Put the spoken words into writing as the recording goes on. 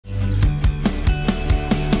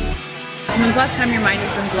When's the last time your mind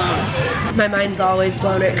has been blown? My mind's always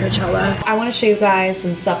blown at Coachella. I want to show you guys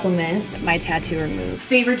some supplements my tattoo removed.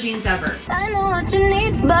 Favorite jeans ever? I know what you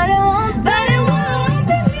need, but I won't.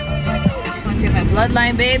 Onto my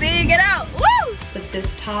bloodline, baby. Get out. Woo! But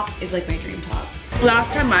this top is like my dream top.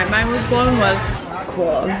 Last time my mind was blown was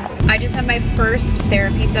Cool. I just had my first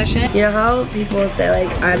therapy session. You know how people say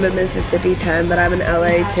like, I'm a Mississippi 10, but I'm in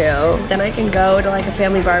LA too? Then I can go to like a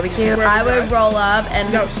family barbecue. I would roll up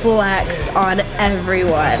and flex on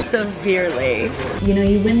everyone severely. You know,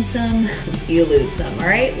 you win some, you lose some, all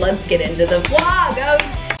right? Let's get into the vlog.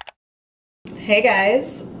 Hey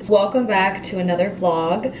guys. Welcome back to another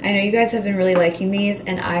vlog. I know you guys have been really liking these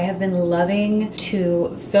and I have been loving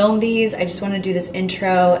to film these. I just want to do this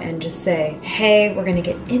intro and just say, hey, we're gonna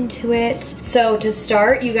get into it. So to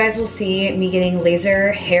start, you guys will see me getting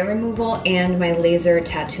laser hair removal and my laser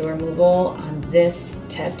tattoo removal on this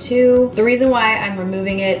tattoo. The reason why I'm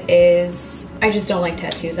removing it is I just don't like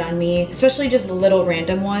tattoos on me, especially just little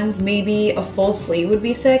random ones. Maybe a full sleeve would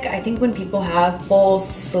be sick. I think when people have full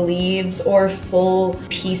sleeves or full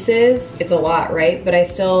pieces, it's a lot, right? But I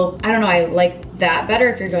don't know, I like that better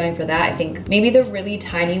if you're going for that. I think maybe the really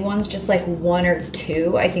tiny ones, just like 1 or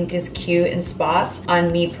 2, I think is cute in spots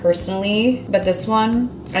on me personally. But this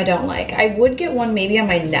one, I don't like. I would get one maybe on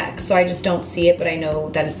my neck, so I just don't see it, but I know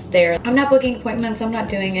that it's there. I'm not booking appointments, I'm not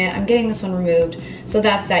doing it. I'm getting this one removed. So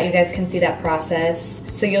that's that, you guys can see that process.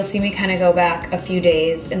 So you'll see me kind of go back a few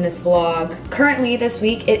days in this vlog. Currently this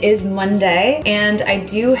week, it is Monday, and I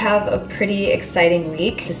do have a pretty exciting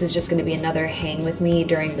week. This is just gonna be another hang with me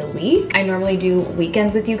during the week. I normally do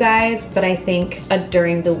weekends with you guys, but I think a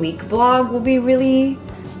during the week vlog will be really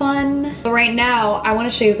fun. But right now, I wanna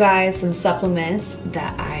show you guys some supplements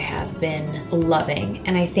that I have been loving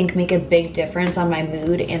and I think make a big difference on my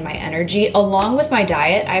mood and my energy, along with my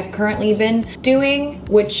diet I've currently been doing,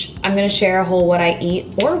 which I'm gonna share a whole what I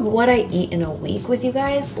eat or what I eat in a week with you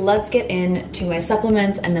guys. Let's get into my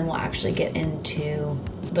supplements and then we'll actually get into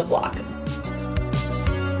the vlog.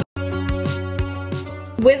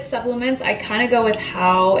 With supplements, I kind of go with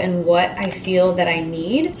how and what I feel that I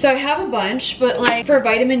need. So I have a bunch, but like for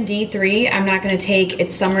vitamin D3, I'm not gonna take,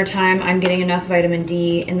 it's summertime, I'm getting enough vitamin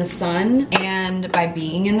D in the sun and by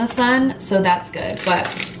being in the sun, so that's good. But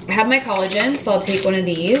I have my collagen, so I'll take one of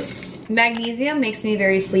these. Magnesium makes me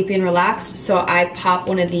very sleepy and relaxed, so I pop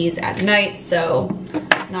one of these at night, so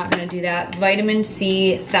not gonna do that. Vitamin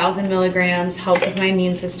C, 1,000 milligrams, helps with my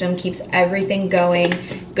immune system, keeps everything going,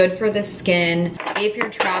 good for the skin. If you're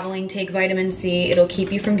traveling, take vitamin C, it'll keep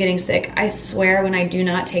you from getting sick. I swear when I do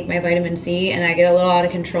not take my vitamin C and I get a little out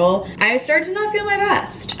of control, I start to not feel my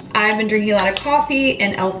best. I've been drinking a lot of coffee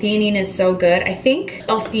and L-theanine is so good. I think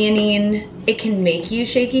L-theanine, it can make you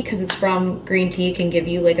shaky because it's from green tea, it can give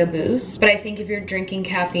you like a boost. But I think if you're drinking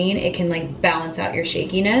caffeine, it can like balance out your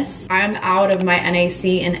shakiness. I'm out of my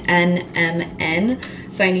NAC and NMN,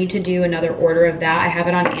 so I need to do another order of that. I have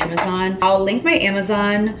it on Amazon. I'll link my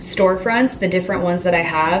Amazon storefronts, the different ones that I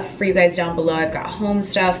have for you guys down below. I've got home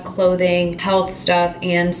stuff, clothing, health stuff,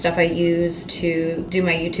 and stuff I use to do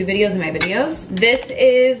my YouTube videos and my videos. This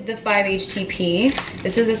is the 5-HTP.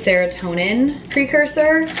 This is a serotonin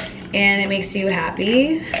precursor and it makes you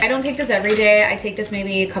happy. I don't take this every day. I take this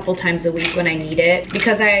maybe a couple times a week when I need it.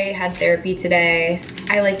 Because I had therapy today,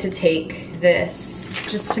 I like to take this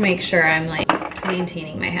just to make sure I'm like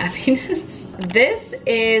maintaining my happiness. This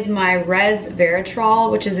is my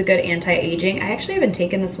resveratrol, which is a good anti-aging. I actually haven't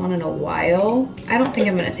taken this one in a while. I don't think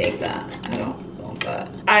I'm gonna take that. I don't want that.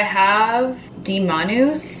 I have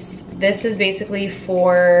D-Manus. This is basically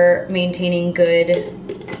for maintaining good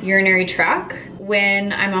urinary tract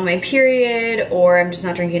when I'm on my period or I'm just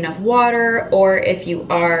not drinking enough water, or if you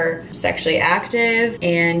are sexually active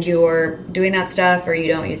and you're doing that stuff, or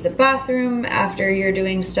you don't use the bathroom after you're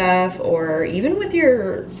doing stuff, or even with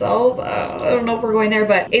yourself. I don't know if we're going there,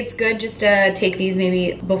 but it's good just to take these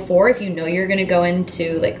maybe before if you know you're gonna go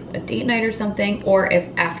into like a date night or something, or if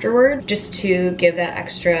afterward, just to give that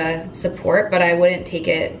extra support, but I wouldn't take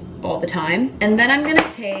it all the time. And then I'm gonna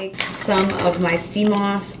take some of my sea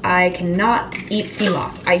moss. I cannot eat sea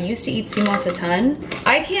moss. I used to eat sea moss a ton.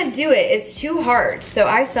 I can't do it, it's too hard, so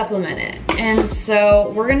I supplement it. And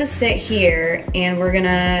so we're gonna sit here and we're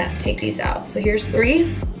gonna take these out. So here's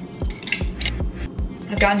 3.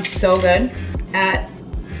 I've gotten so good at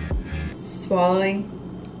swallowing.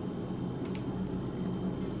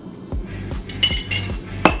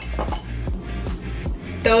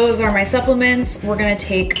 Those are my supplements. We're gonna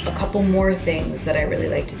take a couple more things that I really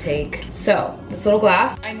like to take. So the this little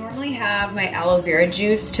glass. I normally have my aloe vera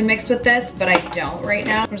juice to mix with this, but I don't right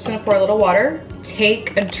now. I'm just gonna pour a little water.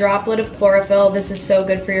 Take a droplet of chlorophyll. This is so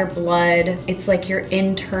good for your blood. It's like your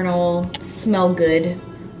internal smell good.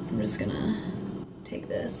 So I'm just gonna take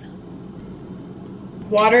this.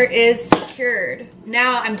 Water is secured.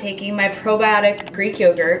 Now I'm taking my probiotic Greek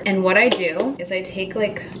yogurt, and what I do is I take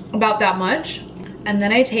like about that much, and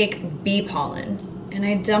then I take bee pollen, and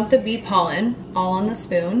I dump the bee pollen all on the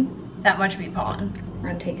spoon. That much bee pollen. We're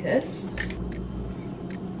gonna take this.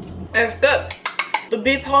 It's good. The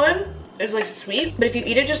bee pollen is like sweet, but if you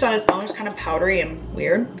eat it just on its own, it's kind of powdery and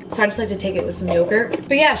weird. So I just like to take it with some yogurt.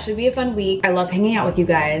 But yeah, should be a fun week. I love hanging out with you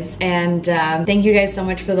guys, and thank you guys so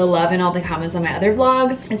much for the love and all the comments on my other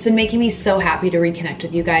vlogs. It's been making me so happy to reconnect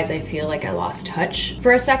with you guys. I feel like I lost touch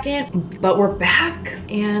for a second, but we're back,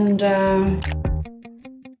 and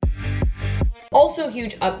also,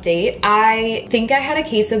 huge update. I think I had a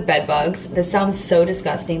case of bed bugs. This sounds so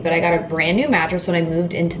disgusting, but I got a brand new mattress when I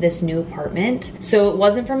moved into this new apartment. So it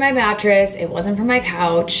wasn't from my mattress, it wasn't from my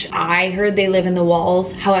couch. I heard they live in the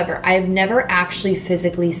walls. However, I've never actually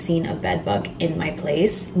physically seen a bed bug in my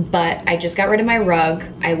place, but I just got rid of my rug.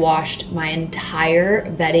 I washed my entire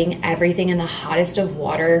bedding, everything in the hottest of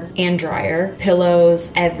water and dryer,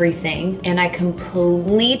 pillows, everything. And I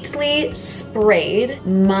completely sprayed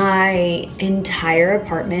my entire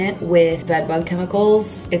apartment with bed bug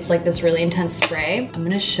chemicals. It's like this really intense spray. I'm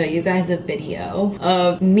gonna show you guys a video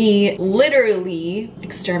of me literally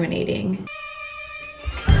exterminating.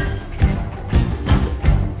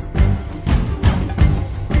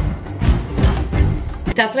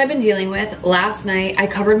 That's what I've been dealing with. Last night, I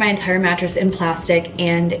covered my entire mattress in plastic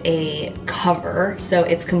and a cover. So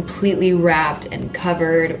it's completely wrapped and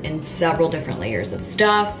covered in several different layers of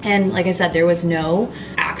stuff. And like I said, there was no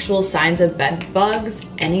actual signs of bed bugs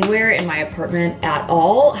anywhere in my apartment at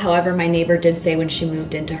all. However, my neighbor did say when she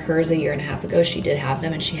moved into hers a year and a half ago, she did have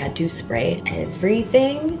them and she had to spray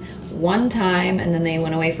everything one time and then they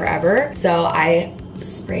went away forever. So I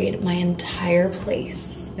sprayed my entire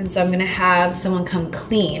place. And so I'm gonna have someone come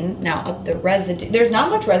clean now up the residue. There's not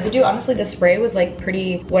much residue. Honestly, the spray was like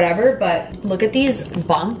pretty whatever, but look at these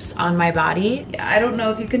bumps on my body. Yeah, I don't know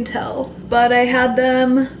if you can tell, but I had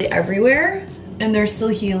them everywhere and they're still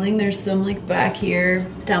healing. There's some like back here,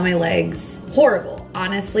 down my legs. Horrible.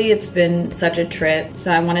 Honestly, it's been such a trip.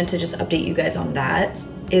 So I wanted to just update you guys on that.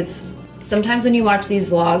 It's sometimes when you watch these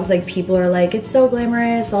vlogs, like people are like, it's so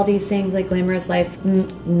glamorous, all these things, like glamorous life.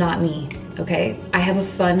 Not me. Okay, I have a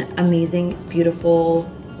fun, amazing, beautiful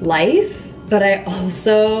life, but I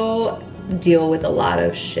also deal with a lot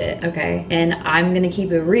of shit, okay? And I'm gonna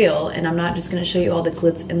keep it real, and I'm not just gonna show you all the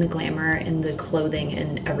glitz and the glamour and the clothing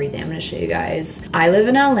and everything. I'm gonna show you guys. I live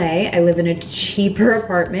in LA, I live in a cheaper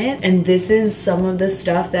apartment, and this is some of the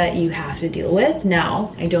stuff that you have to deal with.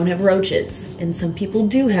 Now, I don't have roaches, and some people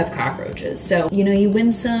do have cockroaches. So, you know, you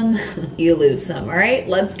win some, you lose some, all right?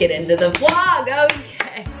 Let's get into the vlog,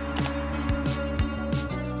 okay?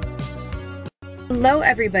 Hello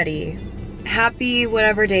everybody. Happy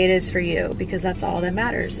whatever day it is for you, because that's all that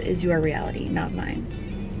matters is your reality, not mine.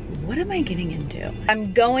 What am I getting into?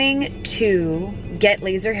 I'm going to get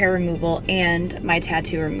laser hair removal and my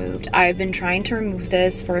tattoo removed. I've been trying to remove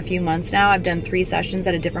this for a few months now. I've done 3 sessions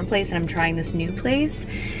at a different place and I'm trying this new place.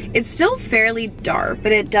 It's still fairly dark,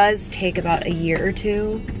 but it does take about a year or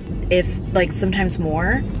 2, if like sometimes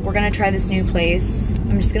more. We're gonna try this new place.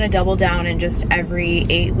 I'm just gonna double down and just every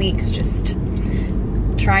 8 weeks just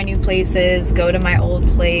try new places, go to my old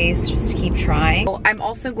place, just keep trying. I'm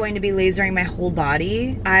also going to be lasering my whole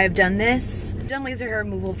body. I've done this, I've done laser hair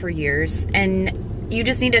removal for years, and you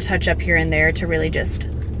just need a touch up here and there to really just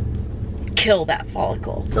kill that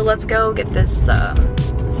follicle. So let's go get this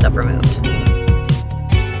stuff removed.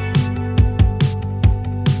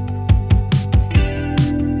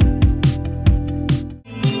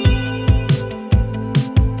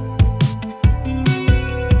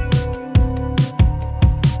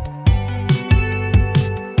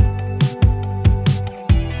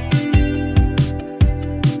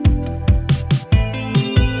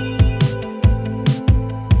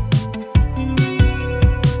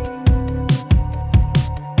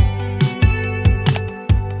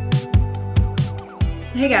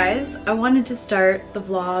 Hey guys, I wanted to start the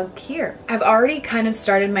vlog here. I've already kind of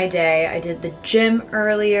started my day. I did the gym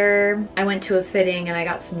earlier. I went to a fitting and I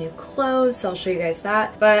got some new clothes, so I'll show you guys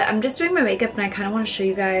that. But I'm just doing my makeup and I kind of want to show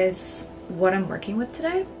you guys what I'm working with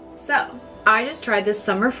today. So, I just tried this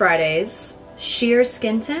Summer Fridays Sheer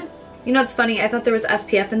Skin Tint. You know, it's funny, I thought there was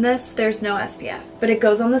SPF in this. There's no SPF, but it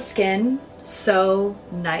goes on the skin so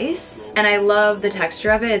nice. And I love the texture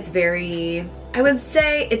of it. It's very, I would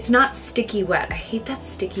say it's not sticky wet. I hate that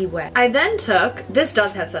sticky wet. I then took, this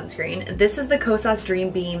does have sunscreen. This is the Kosas Dream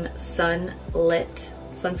Beam Sun Lit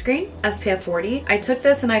sunscreen, SPF 40. I took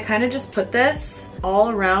this and I kind of just put this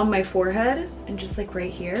all around my forehead and just like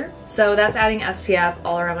right here. So that's adding SPF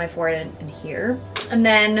all around my forehead and here. And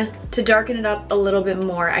then to darken it up a little bit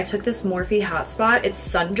more, I took this Morphe Hotspot. It's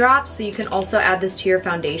sun drops, so you can also add this to your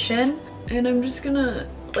foundation. And I'm just gonna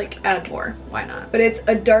like add more, why not? But it's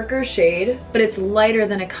a darker shade, but it's lighter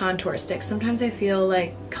than a contour stick. Sometimes I feel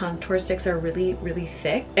like contour sticks are really, really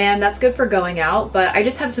thick, and that's good for going out, but I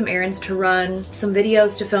just have some errands to run, some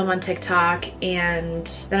videos to film on TikTok, and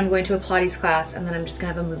then I'm going to a Pilates class, and then I'm just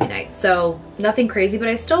gonna have a movie night. So nothing crazy, but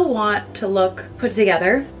I still want to look put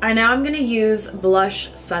together. Now I'm gonna use blush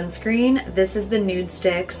sunscreen. This is the Nude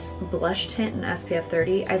Sticks blush tint in SPF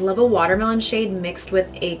 30. I love a watermelon shade mixed with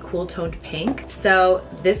a cool toned pink. So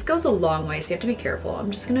this goes a long way, so you have to be careful.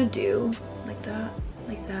 I'm just gonna do like that,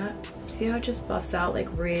 like that. See how it just buffs out like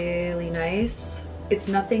really nice? It's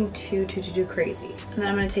nothing too crazy. And then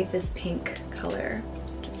I'm gonna take this pink color,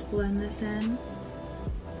 just blend this in.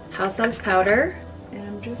 House Loves powder, and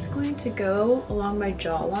I'm just going to go along my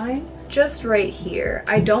jawline, just right here.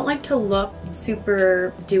 I don't like to look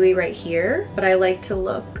super dewy right here, but I like to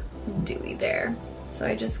look dewy there. So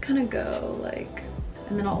I just kind of go like,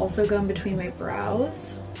 and then I'll also go in between my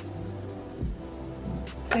brows.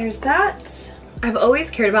 There's that. I've always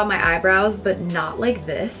cared about my eyebrows, but not like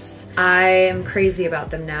this. I am crazy about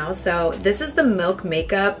them now. So this is the Milk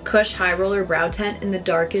Makeup Kush High Roller Brow Tint in the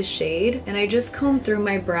darkest shade. And I just comb through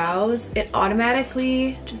my brows. It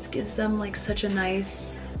automatically just gives them like such a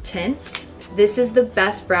nice tint. This is the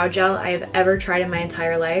best brow gel I have ever tried in my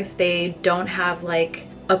entire life. They don't have like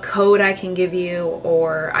a code I can give you,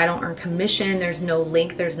 or I don't earn commission. There's no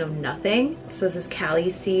link, there's no nothing. So this is Cali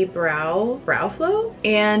C Brow Flow,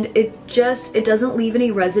 and it doesn't leave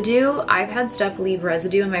any residue. I've had stuff leave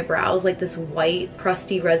residue in my brows, like this white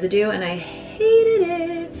crusty residue, and I hated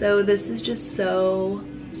it. So this is just so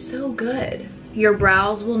good. Your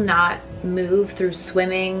brows will not move through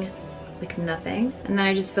swimming, like nothing. And then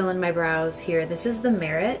I just fill in my brows here. This is the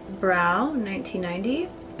Merit Brow 1990.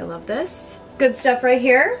 I love this. Good stuff right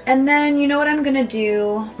here. And then you know what I'm gonna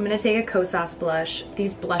do? I'm gonna take a Kosas blush.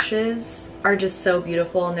 These blushes are just so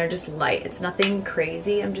beautiful and they're just light. It's nothing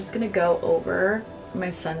crazy. I'm just gonna go over my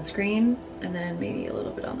sunscreen and then maybe a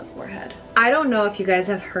little bit on the forehead. I don't know if you guys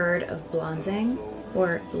have heard of bronzing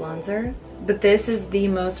or bronzer, but this is the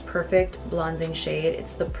most perfect bronzing shade.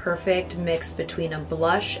 It's the perfect mix between a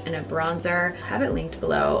blush and a bronzer. I have it linked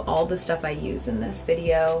below. All the stuff I use in this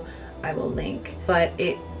video I will link, but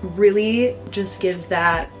it really just gives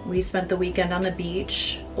that we spent the weekend on the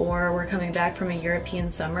beach or we're coming back from a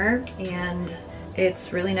European summer, and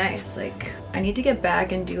it's really nice. Like, I need to get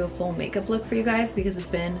back and do a full makeup look for you guys because it's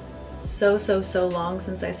been so long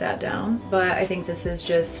since I sat down, but I think this is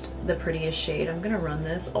just the prettiest shade. I'm gonna run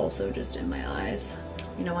this also just in my eyes.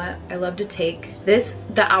 You know what? I love to take this.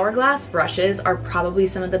 The Hourglass brushes are probably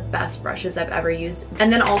some of the best brushes I've ever used.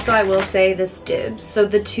 And then also I will say this Dibs. So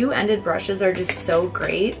the two-ended brushes are just so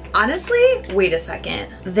great. Honestly, wait a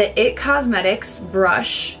second. The It Cosmetics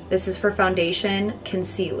brush, this is for foundation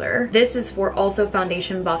concealer. This is for also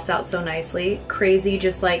foundation, buffs out so nicely. Crazy,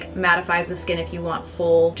 just like mattifies the skin if you want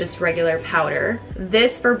full, just regular powder.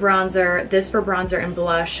 This for bronzer and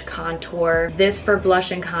blush, contour. This for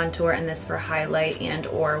blush and contour, and this for highlight and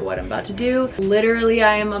or what I'm about to do. Literally,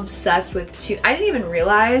 I am obsessed with two. I didn't even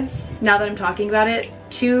realize, now that I'm talking about it,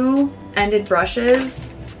 two-ended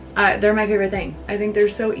brushes. They're my favorite thing. I think they're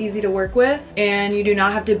so easy to work with, and you do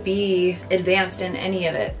not have to be advanced in any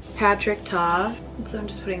of it. Patrick Ta. So I'm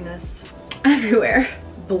just putting this everywhere.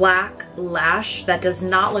 Black lash that does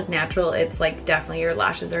not look natural. It's like definitely your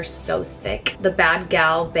lashes are so thick. The Bad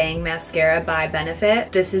Gal Bang Mascara by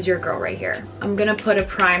Benefit. This is your girl right here. I'm gonna put a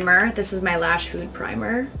primer. This is my Lash Food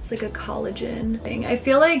primer. It's like a collagen thing. I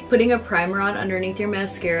feel like putting a primer on underneath your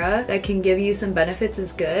mascara that can give you some benefits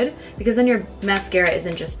is good, because then your mascara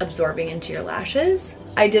isn't just absorbing into your lashes.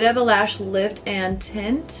 I did have a lash lift and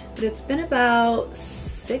tint, but it's been about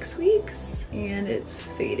 6 weeks. And it's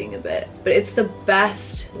fading a bit, but it's the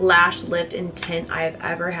best lash lift and tint I have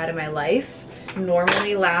ever had in my life.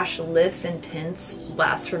 Normally lash lifts and tints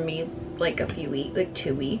last for me like a few weeks, like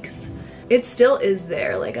 2 weeks. It still is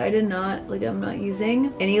there. Like, I'm not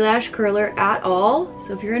using any lash curler at all.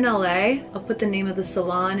 So if you're in LA, I'll put the name of the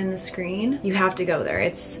salon in the screen. You have to go there.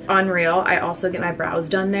 It's unreal. I also get my brows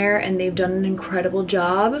done there, and they've done an incredible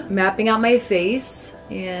job mapping out my face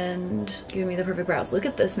and giving me the perfect brows. Look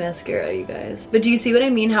at this mascara, you guys. But do you see what I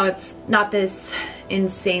mean? How it's not this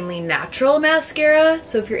insanely natural mascara.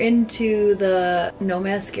 So if you're into the no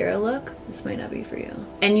mascara look, this might not be for you.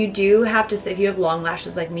 And you do have to, if you have long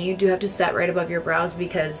lashes like me, you do have to set right above your brows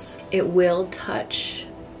because it will touch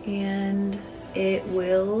and it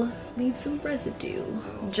will leave some residue.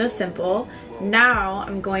 Just simple. Now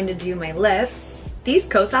I'm going to do my lips. These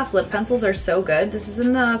Kosas lip pencils are so good. This is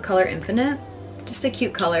in the color Infinite. Just a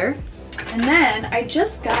cute color. And then I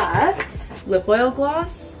just got lip oil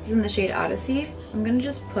gloss. This is in the shade Odyssey. I'm gonna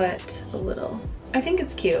just put a little. I think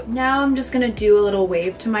it's cute. Now I'm just gonna do a little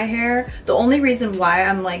wave to my hair. The only reason why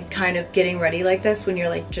I'm like kind of getting ready like this when you're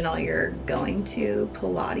like, Genelle, you're going to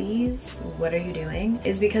Pilates, what are you doing?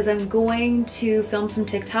 Is because I'm going to film some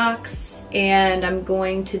TikToks and I'm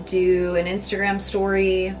going to do an Instagram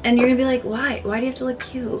story. And you're gonna be like, why? Why do you have to look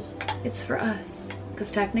cute? It's for us.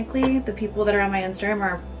 Because technically the people that are on my Instagram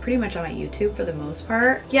are pretty much on my YouTube for the most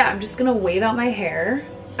part. Yeah, I'm just gonna wave out my hair.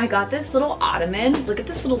 I got this little ottoman. Look at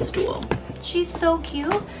this little stool. She's so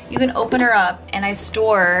cute. You can open her up and I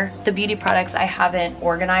store the beauty products I haven't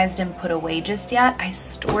organized and put away just yet. I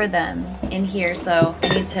store them in here, so I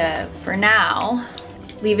need to, for now,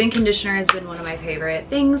 leave-in conditioner has been one of my favorite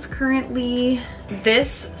things currently.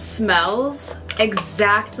 This smells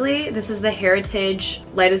exactly, this is the Heritage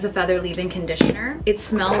Light as a Feather leave-in conditioner. It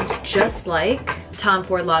smells just like Tom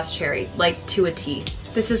Ford Lost Cherry, like to a T.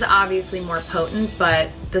 This is obviously more potent, but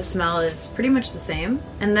the smell is pretty much the same.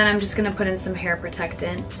 And then I'm just gonna put in some hair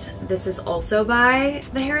protectant. This is also by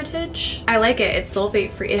the Heritage. I like it, it's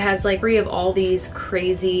sulfate free. It has like free of all these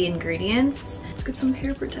crazy ingredients. Let's get some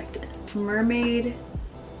hair protectant. Mermaid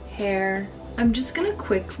hair. I'm just gonna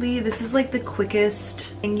quickly, this is like the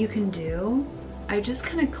quickest thing you can do. I just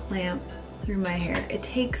kind of clamp through my hair. It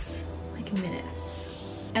takes like minutes.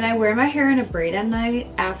 And I wear my hair in a braid at night.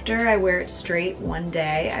 After I wear it straight one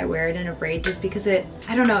day, I wear it in a braid just because it,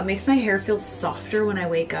 I don't know, it makes my hair feel softer when I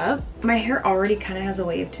wake up. My hair already kind of has a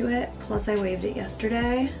wave to it. Plus I waved it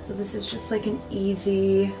yesterday. So this is just like an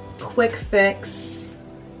easy, quick fix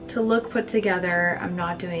to look put together. I'm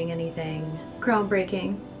not doing anything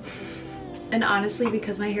groundbreaking. And honestly,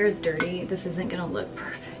 because my hair is dirty, this isn't gonna look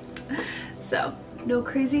perfect. So no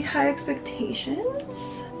crazy high expectations.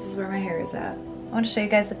 This is where my hair is at. I want to show you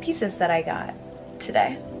guys the pieces that I got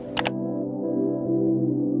today.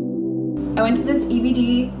 I went to this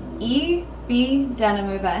EB denim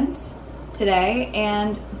event today,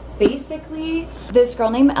 and basically this girl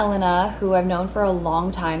named Elena, who I've known for a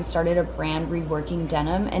long time, started a brand reworking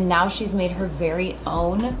denim, and now she's made her very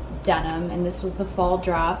own denim, and this was the fall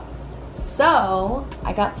drop. So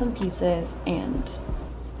I got some pieces and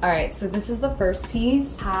all right, so this is the first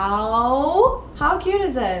piece. How cute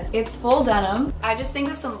is this? It's full denim. I just think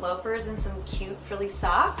of some loafers and some cute frilly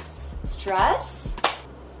socks. This dress,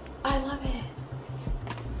 I love it.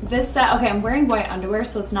 This set, okay, I'm wearing white underwear,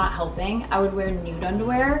 so it's not helping. I would wear nude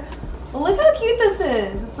underwear. But look how cute this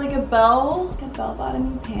is. It's like a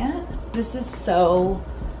bell-bottom pant. This is so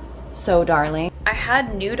darling. I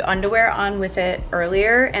had nude underwear on with it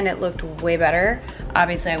earlier and it looked way better.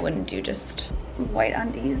 Obviously I wouldn't do just white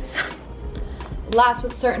undies. Last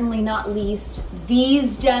but certainly not least,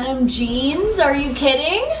 these denim jeans. Are you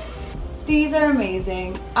kidding? These are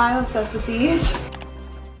amazing. I'm obsessed with these.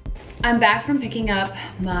 I'm back from picking up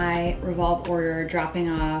my Revolve order, dropping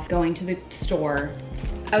off, going to the store.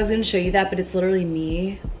 I was gonna show you that, but it's literally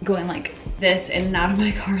me going like this in and out of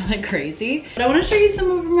my car like crazy. But I wanna show you some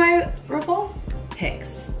of my Revolve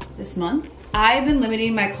picks this month. I've been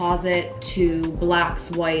limiting my closet to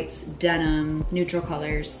blacks, whites, denim, neutral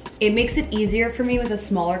colors. It makes it easier for me with a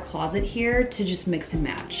smaller closet here to just mix and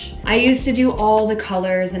match. I used to do all the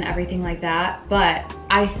colors and everything like that, but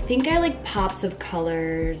I think I like pops of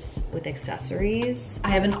colors with accessories. I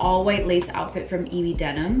have an all white lace outfit from EB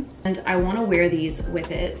Denim and I wanna wear these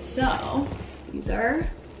with it. So these are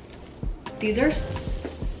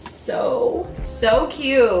so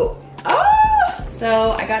cute. Oh!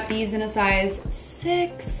 So I got these in a size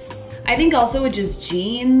 6. I think also with just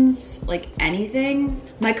jeans, like anything.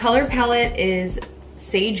 My color palette is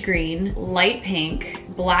sage green, light pink,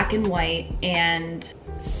 black and white, and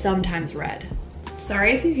sometimes red.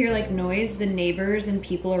 Sorry if you hear like noise, the neighbors and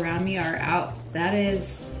people around me are out. That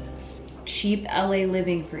is cheap LA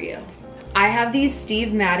living for you. I have these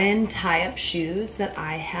Steve Madden tie-up shoes that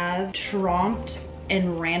I have tromped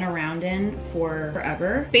and ran around in for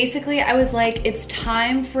forever. Basically, I was like, it's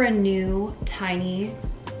time for a new tiny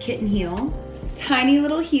kitten heel. Tiny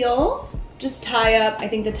little heel. just tie up. I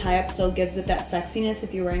think the tie up still gives it that sexiness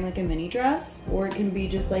if you're wearing like a mini dress, or it can be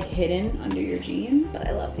just like hidden under your jean, but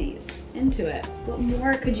I love these. Into it. What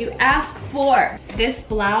more could you ask for? This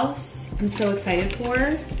blouse, I'm so excited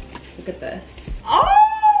for. Look at this.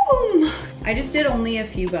 Oh! I just did only a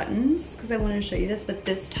few buttons because I wanted to show you this, but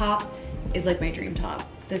this top is like my dream top.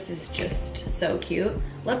 This is just so cute.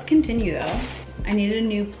 Let's continue though. I needed a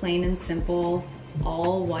new plain and simple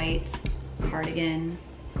all white cardigan,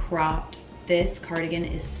 cropped. This cardigan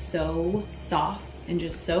is so soft and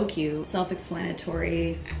just so cute.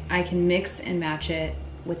 Self-explanatory. I can mix and match it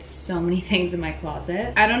with so many things in my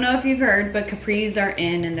closet. I don't know if you've heard, but capris are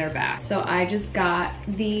in and they're back. So I just got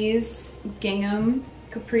these gingham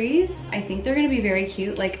capris. I think they're gonna be very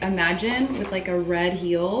cute. Like imagine with like a red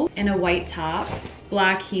heel and a white top,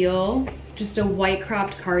 black heel, just a white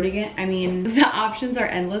cropped cardigan. I mean, the options are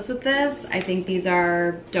endless with this. I think these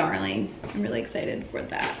are darling. I'm really excited for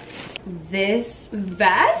that. This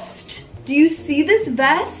vest, do you see this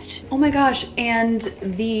vest? Oh my gosh, and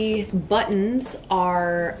the buttons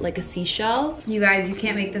are like a seashell. You guys, you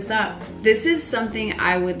can't make this up. This is something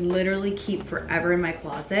I would literally keep forever in my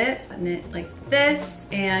closet. Button it like this,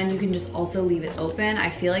 and you can just also leave it open. I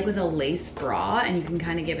feel like with a lace bra, and you can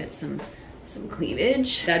kind of give it some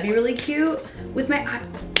cleavage. That'd be really cute. With my,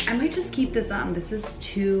 I might just keep this on. This is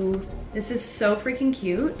so freaking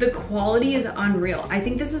cute. The quality is unreal. I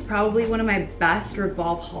think this is probably one of my best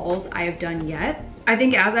Revolve hauls I have done yet. I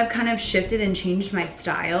think as I've kind of shifted and changed my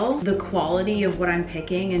style, the quality of what I'm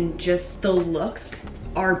picking and just the looks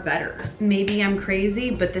are better. Maybe I'm crazy,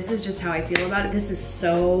 but this is just how I feel about it. This is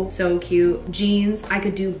so cute. Jeans, I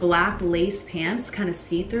could do black lace pants, kind of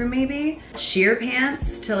see-through maybe. Sheer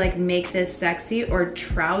pants to like make this sexy, or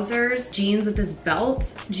trousers, jeans with this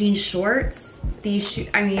belt, jean shorts. These shoes,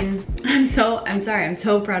 I mean, I'm sorry, I'm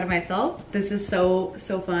so proud of myself. This is so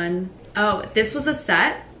fun. Oh, this was a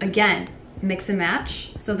set, again, mix and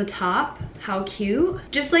match. So the top, how cute.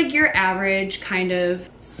 Just like your average kind of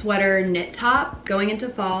sweater knit top going into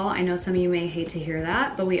fall. I know some of you may hate to hear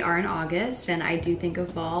that, but we are in August and I do think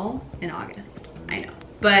of fall in August, I know.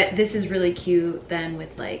 But this is really cute then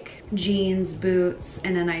with like jeans, boots,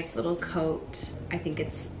 and a nice little coat. I think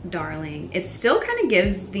it's darling. It still kind of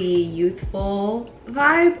gives the youthful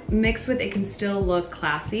vibe mixed with it can still look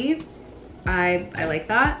classy. I like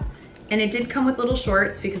that. And it did come with little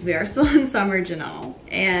shorts because we are still in summer, Genelle.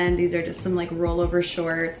 And these are just some like rollover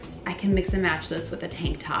shorts. I can mix and match this with a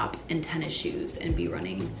tank top and tennis shoes and be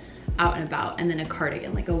running out and about. And then a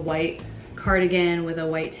cardigan, like a white cardigan with a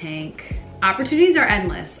white tank. Opportunities are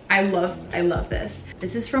endless. I love this.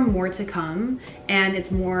 This is from More to Come, and it's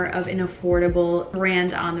more of an affordable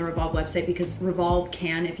brand on the Revolve website because Revolve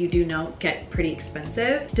can, if you do know, get pretty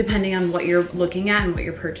expensive depending on what you're looking at and what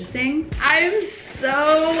you're purchasing.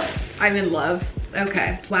 I'm in love.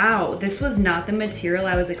 Okay, wow, this was not the material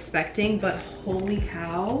I was expecting, but holy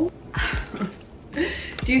cow.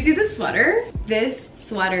 Do you see the sweater? This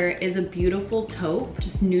sweater is a beautiful taupe,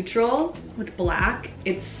 just neutral with black.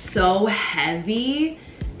 It's so heavy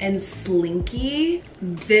and slinky.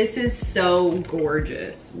 This is so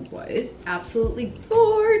gorgeous. What? Absolutely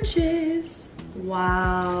gorgeous.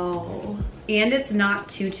 Wow. And it's not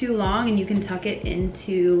too long, and you can tuck it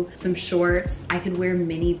into some shorts. I could wear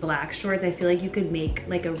mini black shorts. I feel like you could make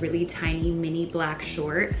like a really tiny mini black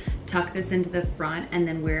short, tuck this into the front, and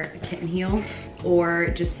then wear a kitten heel or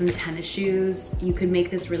just some tennis shoes. You could make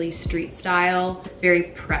this really street style,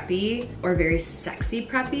 very preppy or very sexy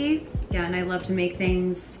preppy. Yeah, and I love to make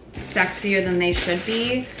things sexier than they should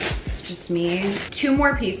be. It's just me. 2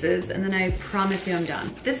 more pieces and then I promise you I'm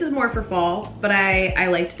done. This is more for fall, but I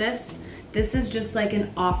liked this. This is just like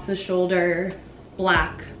an off the shoulder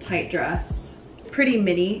black tight dress. Pretty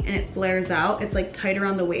midi, and it flares out. It's like tight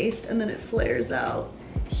around the waist and then it flares out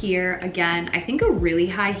here. Again, I think a really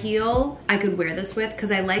high heel I could wear this with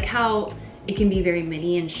because I like how it can be very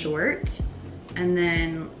mini and short. And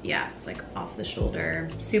then, yeah, it's like off the shoulder,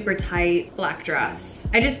 super tight black dress.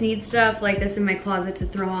 I just need stuff like this in my closet to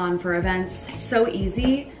throw on for events. It's so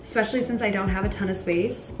easy, especially since I don't have a ton of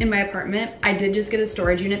space in my apartment. I did just get a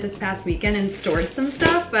storage unit this past weekend and stored some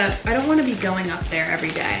stuff, but I don't want to be going up there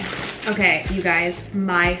every day. Okay, you guys,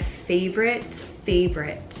 my favorite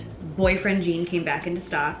boyfriend jean came back into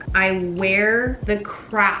stock. I wear the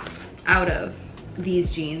crap out of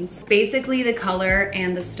these jeans. Basically, the color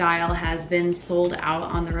and the style has been sold out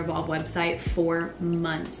on the Revolve website for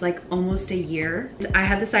months, like almost a year. I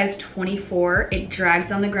have the size 24. It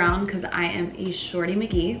drags on the ground because I am a shorty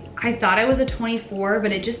McGee. I thought I was a 24,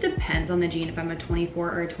 but it just depends on the jean if I'm a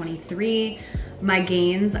 24 or a 23. My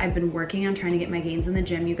gains, I've been working on trying to get my gains in the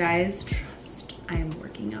gym, you guys. Trust, I am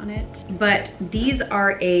working on it. But these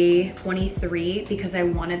are a 23 because I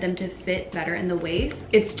wanted them to fit better in the waist.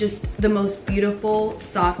 It's just the most beautiful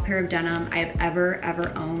soft pair of denim I have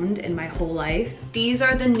ever owned in my whole life. These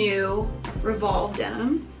are the new Revolve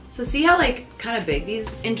denim. So see how like kind of big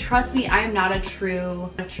these, and trust me, I am not a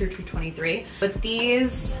true 23, but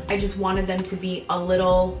these, I just wanted them to be a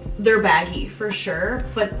little, they're baggy for sure,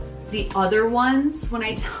 but the other ones, when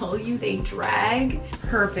I tell you they drag,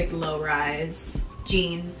 perfect low rise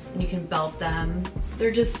jean, and you can belt them.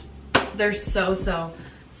 They're so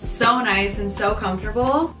nice and so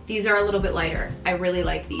comfortable. These are a little bit lighter. I really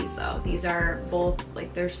like these though. These are both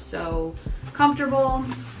like, they're so comfortable.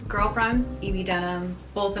 Girlfriend, EB denim,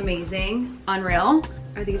 both amazing, unreal.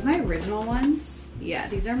 Are these my original ones? Yeah,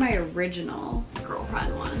 these are my original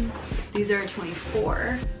Girlfriend ones. These are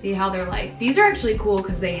 24. See how they're like, these are actually cool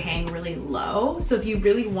because they hang really low. So if you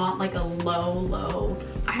really want like a low,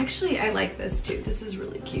 I like this too. This is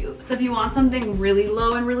really cute. So if you want something really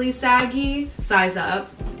low and really saggy, size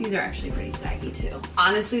up. These are actually pretty saggy too.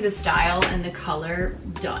 Honestly, the style and the color,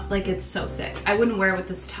 like it's so sick. I wouldn't wear it with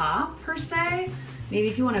this top per se. Maybe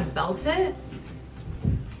if you want to belt it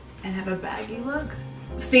and have a baggy look.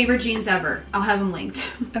 Favorite jeans ever. I'll have them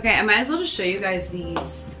linked. Okay, I might as well just show you guys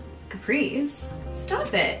these capris.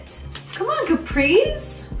 Stop it. Come on,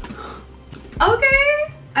 capris.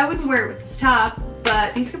 Okay. I wouldn't wear it with this top,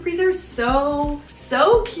 but these capris are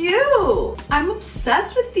so cute. I'm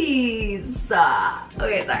obsessed with these.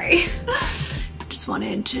 Okay, sorry. Just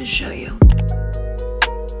wanted to show you.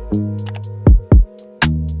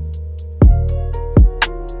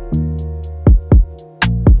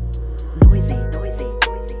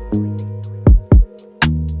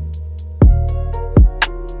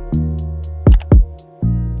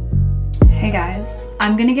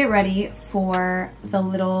 I'm gonna get ready for the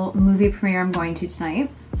little movie premiere I'm going to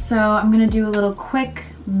tonight. So I'm gonna do a little quick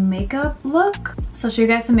makeup look. So I'll show you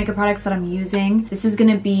guys some makeup products that I'm using. This is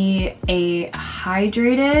gonna be a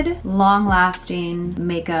hydrated, long-lasting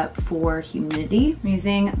makeup for humidity. I'm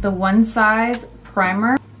using the One Size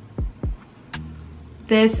primer.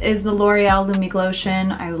 This is the L'Oreal Lumi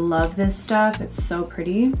Glotion. I love this stuff. It's so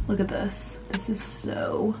pretty. Look at this. This is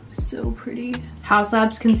so pretty. House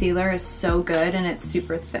Labs concealer is so good and it's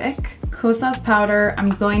super thick. Kosas powder, I'm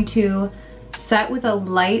going to set with a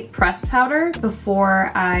light pressed powder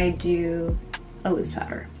before I do a loose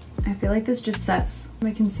powder. I feel like this just sets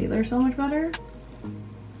my concealer so much better.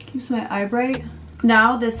 Keeps my eye bright.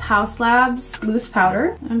 Now this House Labs loose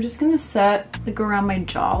powder, I'm just gonna set like around my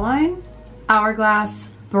jawline.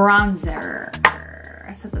 Hourglass bronzer.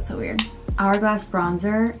 I said that so weird. Hourglass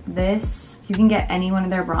bronzer. This, you can get any one of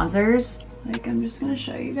their bronzers. Like, I'm just gonna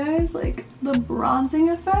show you guys like the bronzing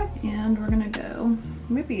effect, and we're gonna go,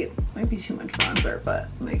 might be too much bronzer,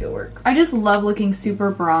 but make it work. I just love looking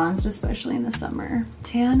super bronzed, especially in the summer.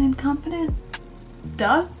 Tan and confident,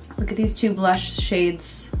 duh. Look at these two blush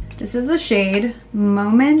shades. This is the shade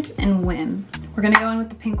Moment and Whim. We're gonna go in with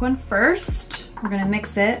the pink one first. We're gonna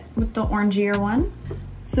mix it with the orangier one.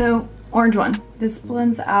 So, orange one. This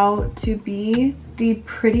blends out to be the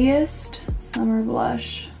prettiest summer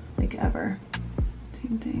blush like ever.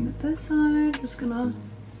 Same thing with this side. Just gonna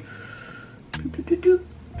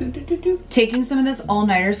taking some of this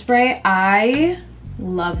all-nighter spray. I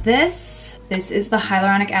love this. This is the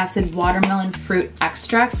hyaluronic acid watermelon fruit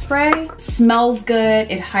extract spray. Smells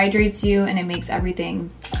good, it hydrates you, and it makes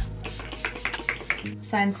everything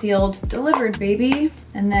signed, sealed, delivered, baby.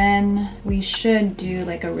 And then we should do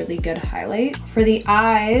like a really good highlight. For the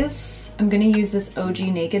eyes, I'm gonna use this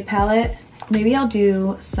OG Naked palette. Maybe I'll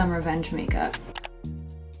do some revenge makeup.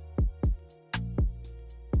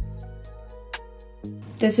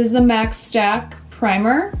 This is the Max Stack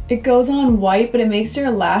primer. It goes on white, but it makes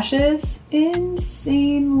your lashes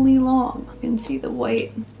insanely long. You can see the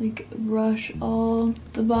white like brush all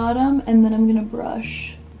the bottom, and then I'm gonna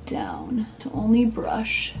brush down to only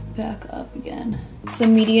brush back up again.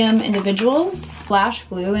 Some medium individuals, splash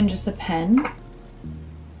glue, and just a pen.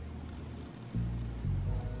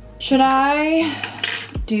 Should I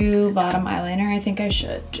do bottom eyeliner? I think I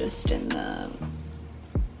should, just in the...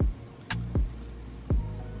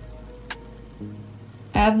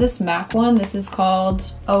 I have this MAC one. This is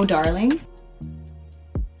called Oh Darling.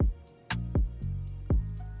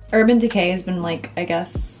 Urban Decay has been like, I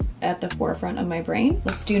guess, at the forefront of my brain.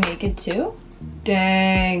 Let's do Naked too.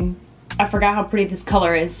 Dang, I forgot how pretty this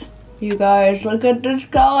color is. You guys, look at this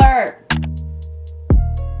color.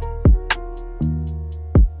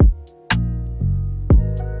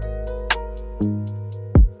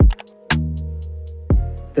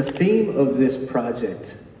 The theme of this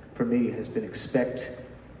project for me has been expect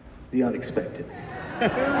the unexpected. I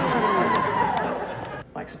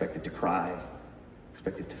expected to cry,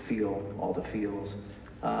 expected to feel all the feels,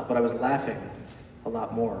 but I was laughing a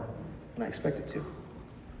lot more than I expected to.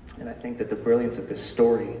 And I think that the brilliance of this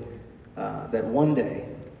story, that one day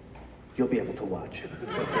you'll be able to watch.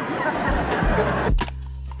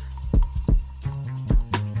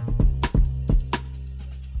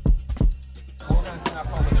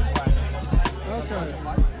 Okay.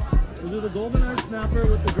 We'll do the golden arch snapper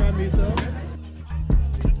with the ground miso.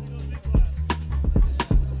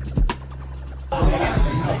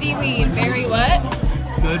 Seaweed, very what?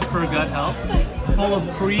 Good for gut health. Full of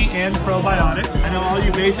pre and probiotics. I know all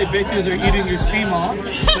you basic bitches are eating your sea moss,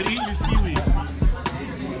 but eat your seaweed.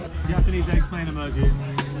 Japanese eggplant emoji.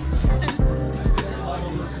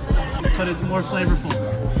 But it's more flavorful.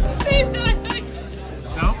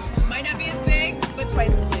 Nope. Might not be as big, but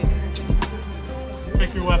twice as big.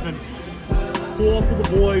 Pick your weapon. Cool for the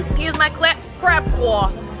boys. Here's my crab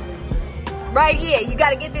claw. Right here. You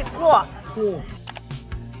gotta get this claw. Cool.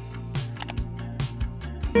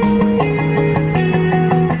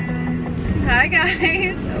 Hi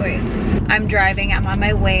guys. Oh wait. I'm driving. I'm on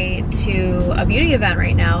my way to a beauty event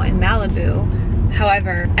right now in Malibu.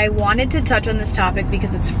 However, I wanted to touch on this topic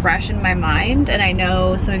because it's fresh in my mind, and I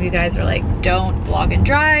know some of you guys are like, don't vlog and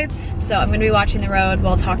drive. So I'm gonna be watching the road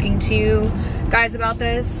while talking to you guys about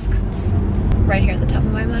this because it's right here at the top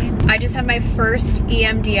of my mind. I just had my first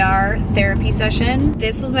EMDR therapy session.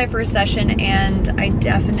 This was my first session and I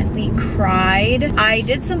definitely cried. I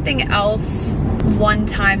did something else one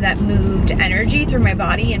time that moved energy through my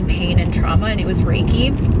body and pain and trauma, and it was Reiki.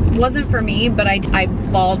 It wasn't for me, but I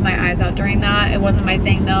bawled my eyes out during that. It wasn't my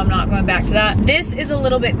thing though, I'm not going back to that. This is a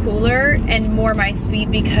little bit cooler and more my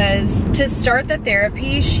speed because to start the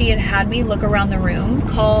therapy, she had me look around the room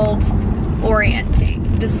called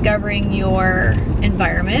orienting, discovering your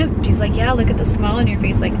environment. She's like, yeah, look at the smile on your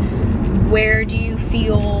face. Like, where do you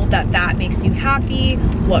feel that makes you happy?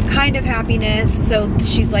 What kind of happiness? So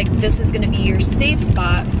she's like, this is gonna be your safe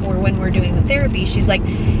spot for when we're doing the therapy. She's like,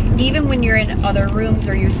 even when you're in other rooms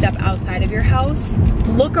or you step outside of your house,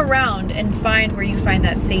 look around and find where you find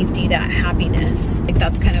that safety, that happiness. Like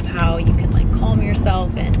that's kind of how you can like calm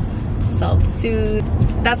yourself and self-soothe.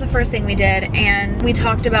 That's the first thing we did, and we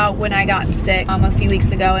talked about when I got sick a few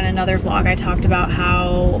weeks ago in another vlog. I talked about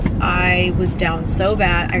how I was down so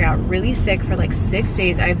bad. I got really sick for like 6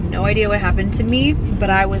 days. I have no idea what happened to me,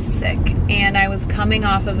 but I was sick and I was coming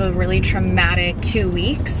off of a really traumatic 2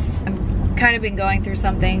 weeks. I've kind of been going through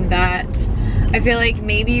something that I feel like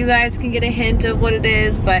maybe you guys can get a hint of what it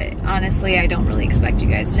is, but honestly, I don't really expect you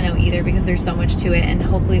guys to know either because there's so much to it, and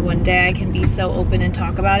hopefully one day I can be so open and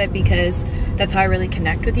talk about it because that's how I really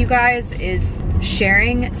connect with you guys, is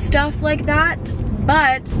sharing stuff like that.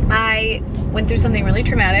 But I went through something really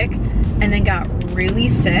traumatic and then got really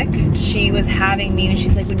sick. She was having me and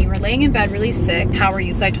she's like, when you were laying in bed really sick, how are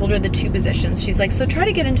you? So I told her the 2 positions. She's like, so try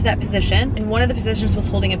to get into that position. And one of the positions was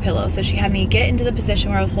holding a pillow. So she had me get into the position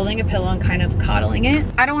where I was holding a pillow and kind of coddling it.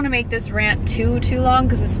 I don't want to make this rant too long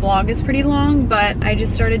because this vlog is pretty long, but I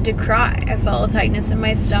just started to cry. I felt a tightness in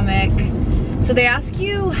my stomach. So they ask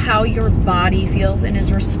you how your body feels and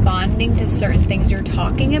is responding to certain things you're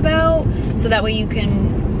talking about, so that way you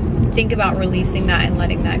can think about releasing that and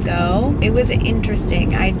letting that go. It was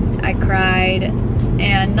interesting. I cried,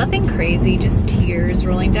 and nothing crazy, just tears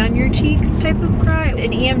rolling down your cheeks type of cry.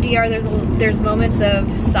 In EMDR, there's moments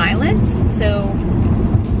of silence, so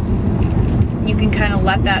you can kind of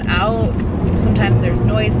let that out. Sometimes there's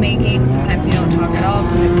noise making, sometimes you don't talk at all,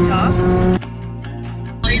 sometimes you talk.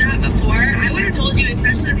 You that before, I would have told you,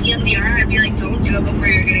 especially with EMDR, I'd be like, don't do it before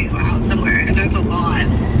you're gonna go out somewhere, because that's a lot.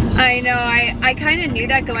 I know, I kind of knew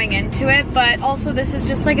that going into it, but also this is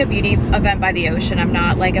just like a beauty event by the ocean. I'm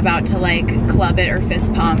not like about to like club it or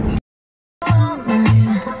fist pump.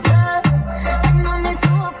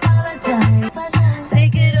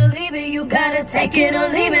 Take it or leave it, you gotta take it or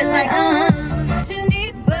leave it like what you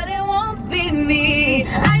need, but it won't be me.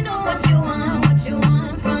 I know what you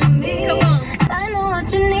want from me. Come on. I know what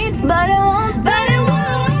you need, but it won't be me.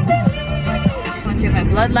 Want to my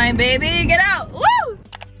bloodline, baby? Get out! Woo!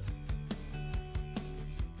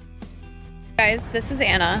 Guys, this is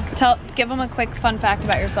Anna. Give them a quick fun fact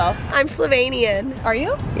about yourself. I'm Slovenian. Are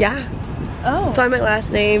you? Yeah. Oh. So my last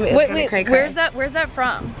name is Wait, cray-cray. where's that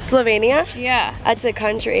from? Slovenia? Yeah. It's a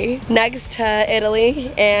country next to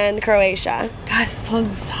Italy and Croatia. Gosh, so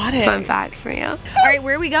exotic. Fun fact for you. All right,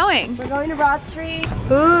 where are we going? We're going to Broad Street.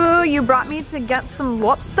 Ooh, you brought me to get some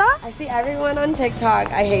lobster? I see everyone on TikTok.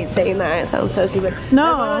 I hate saying that. It sounds so stupid.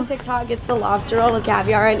 No. Everyone on TikTok gets the lobster roll with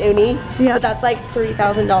caviar and uni. Yeah. But that's like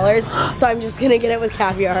 $3,000. So I'm just gonna get it with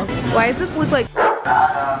caviar. Why does this look like?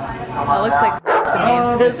 That looks like to me.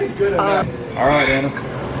 All right, Anna.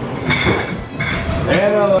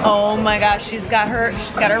 Anna. Oh my gosh, she's got her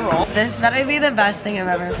roll. This better be the best thing I've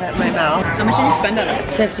ever put in my mouth. How much did you spend on it?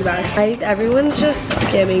 50 bucks. Everyone's just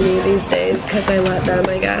scamming me these days because I let them,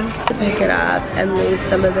 I guess, to pick it up and lose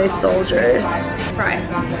some of these soldiers. Fry.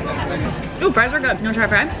 Ooh, fries are good. You wanna try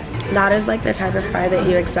fry? That is like the type of fry that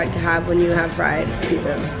you expect to have when you have fried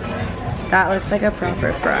seafood. That looks like a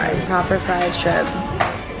proper fried shrimp.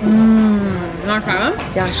 You wanna try one?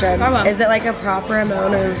 Yeah, sure. Try one. Is it like a proper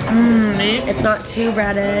amount of, it's not too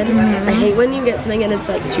breaded. I hate when you get something and it's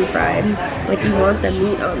like too fried. Like you want the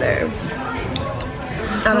meat on there.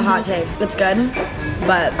 Not a hot take. It's good,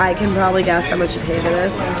 but I can probably guess how much you pay for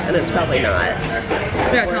this, and it's probably not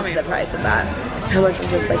Yeah, tell me. worth the price of that. How much was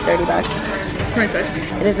this, like 30 bucks?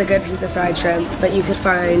 26. It is a good piece of fried shrimp, but you could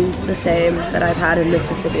find the same that I've had in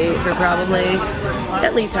Mississippi for probably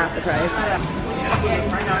at least half the price.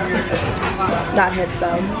 That hits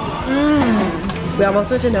though. We almost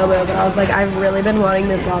went to Nobu, but I was like, I've really been wanting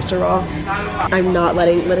this lobster roll. I'm not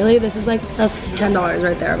letting, literally this is like, that's $10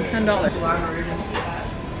 right there. $10.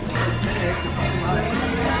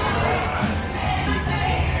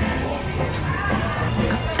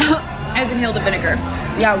 I can inhale the vinegar.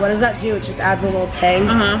 Yeah, what does that do? It just adds a little tang.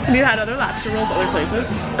 Have you had other lobster rolls other places?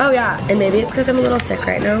 Oh yeah, and maybe it's because I'm a little sick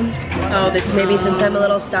right now. Oh, Maybe since I'm a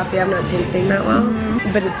little stuffy, I'm not tasting that well.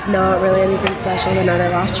 But it's not really anything special than other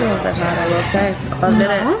lobster rolls I've had, I will say. I loved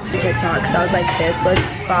it on TikTok, so I was like, this looks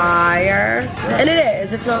fire. And it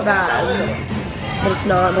is, it's not bad. But it's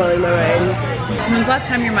not blowing my mind. When's the last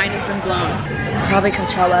time your mind has been blown? Probably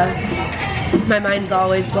Coachella. My mind's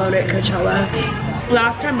always blown at Coachella.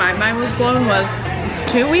 Last time my mind was blown was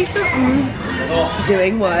 2 weeks ago.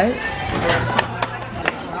 Doing what?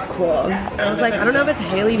 Cool. I was like, I don't know if it's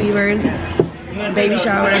Hailey Bieber's baby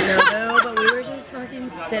shower in Nobu, but we were just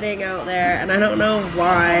fucking sitting out there, and I don't know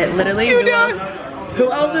why. Literally,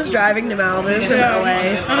 who else is driving to Malibu from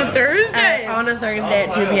LA? On a Thursday. On a Thursday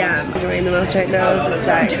at 2 p.m. Doing the most right now is this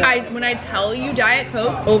Diet. When I tell you Diet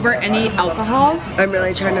Coke over any alcohol, I'm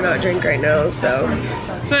really trying to not drink right now, so.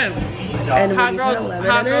 same. And Hot when you put a girls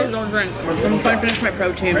lemon in it, don't drink. I'm trying to finish my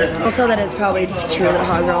protein. also that is probably true that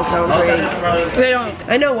hot girls don't drink. They don't.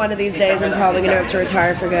 I know one of these days I'm probably gonna have to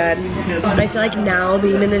retire for good. I feel like now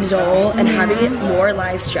being an adult and having more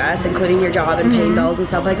life stress, including your job and paying bills and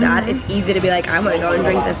stuff like that, it's easy to be like, I'm gonna go and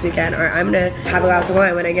drink this weekend, or I'm gonna have a glass of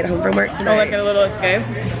wine when I get home from work tonight. Oh, like a little escape?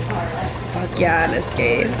 Fuck yeah, an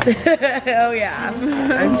escape. Oh yeah.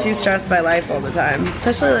 I'm too stressed by life all the time.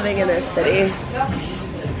 Especially living in this city.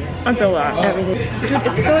 I feel that. Everything. Dude,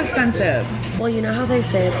 it's so expensive. Well, you know how they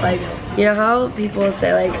say it's like, you know how people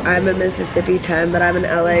say like, I'm a Mississippi 10, but I'm in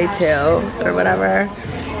LA too, or whatever?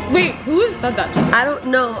 Wait, who has said that to me? I don't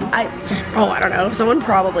know. I don't know. Someone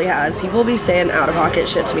probably has. People be saying out-of-pocket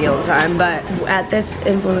shit to me all the time, but at this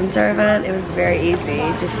influencer event, it was very easy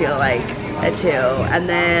to feel like a 2. And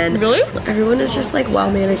then really, everyone is just like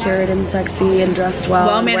well manicured and sexy and dressed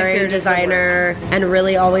well, and wearing designer and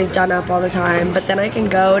really always done up all the time. But then I can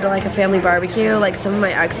go to like a family barbecue, like some of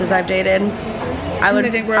my exes I've dated. I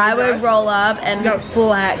would roll up and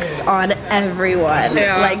flex on everyone,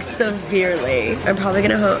 like severely. I'm probably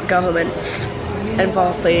gonna go home and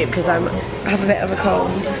fall asleep because I have a bit of a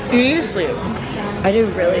cold. You need to sleep. I do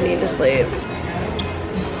really need to sleep.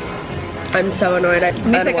 I'm so annoyed I'm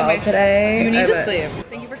unwell today. You need to sleep.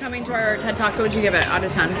 Thank you for coming to our TED Talk. So would you give it out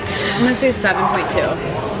of 10? I'm gonna say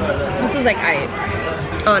 7.2. This was like 8.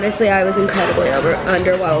 Honestly, I was incredibly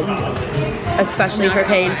underwhelmed, especially for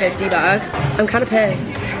paying 50 bucks. I'm kind of pissed.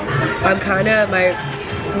 My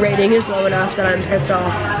rating is low enough that I'm pissed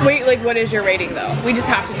off. Wait, like what is your rating though? We just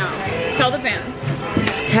have to know. Tell the fans.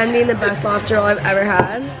 10 being the best lobster roll I've ever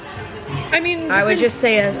had. I mean, I would just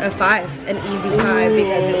say a 5, an easy 5,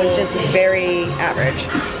 because it was just very average.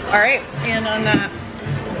 All right, and on that,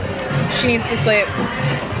 she needs to sleep.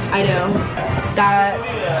 I know. That.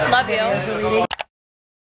 Love you.